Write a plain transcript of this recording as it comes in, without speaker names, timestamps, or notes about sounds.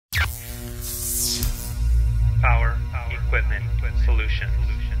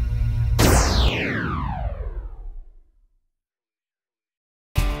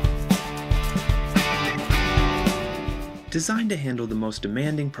Designed to handle the most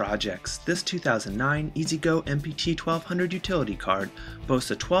demanding projects, this 2009 E-Z-GO MPT 1200 utility cart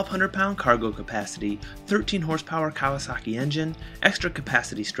boasts a 1,200-pound cargo capacity, 13 horsepower Kawasaki engine, extra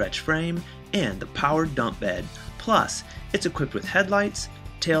capacity stretch frame, and the powered dump bed. Plus, it's equipped with headlights,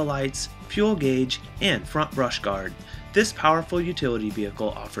 taillights, fuel gauge, and front brush guard. This powerful utility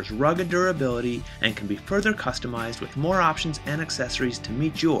vehicle offers rugged durability and can be further customized with more options and accessories to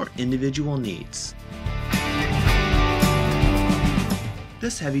meet your individual needs.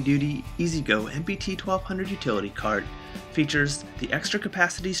 This heavy-duty E-Z-GO MPT 1200 utility cart features the extra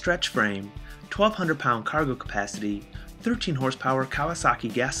capacity stretch frame, 1,200-pound cargo capacity, 13 horsepower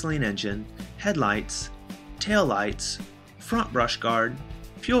Kawasaki gasoline engine, headlights, taillights, front brush guard,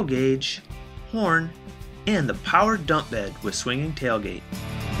 fuel gauge, horn, and the powered dump bed with swinging tailgate.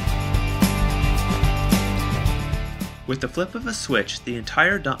 With the flip of a switch, the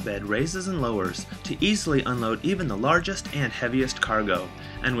entire dump bed raises and lowers to easily unload even the largest and heaviest cargo,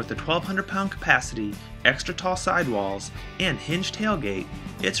 and with the 1,200-pound capacity, extra tall sidewalls, and hinged tailgate,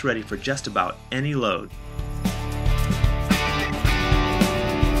 it's ready for just about any load.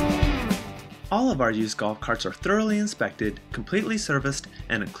 All of our used golf carts are thoroughly inspected, completely serviced,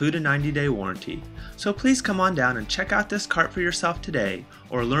 and include a 90-day warranty. So please come on down and check out this cart for yourself today,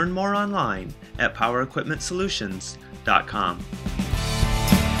 or learn more online at powerequipmentsolutions.com.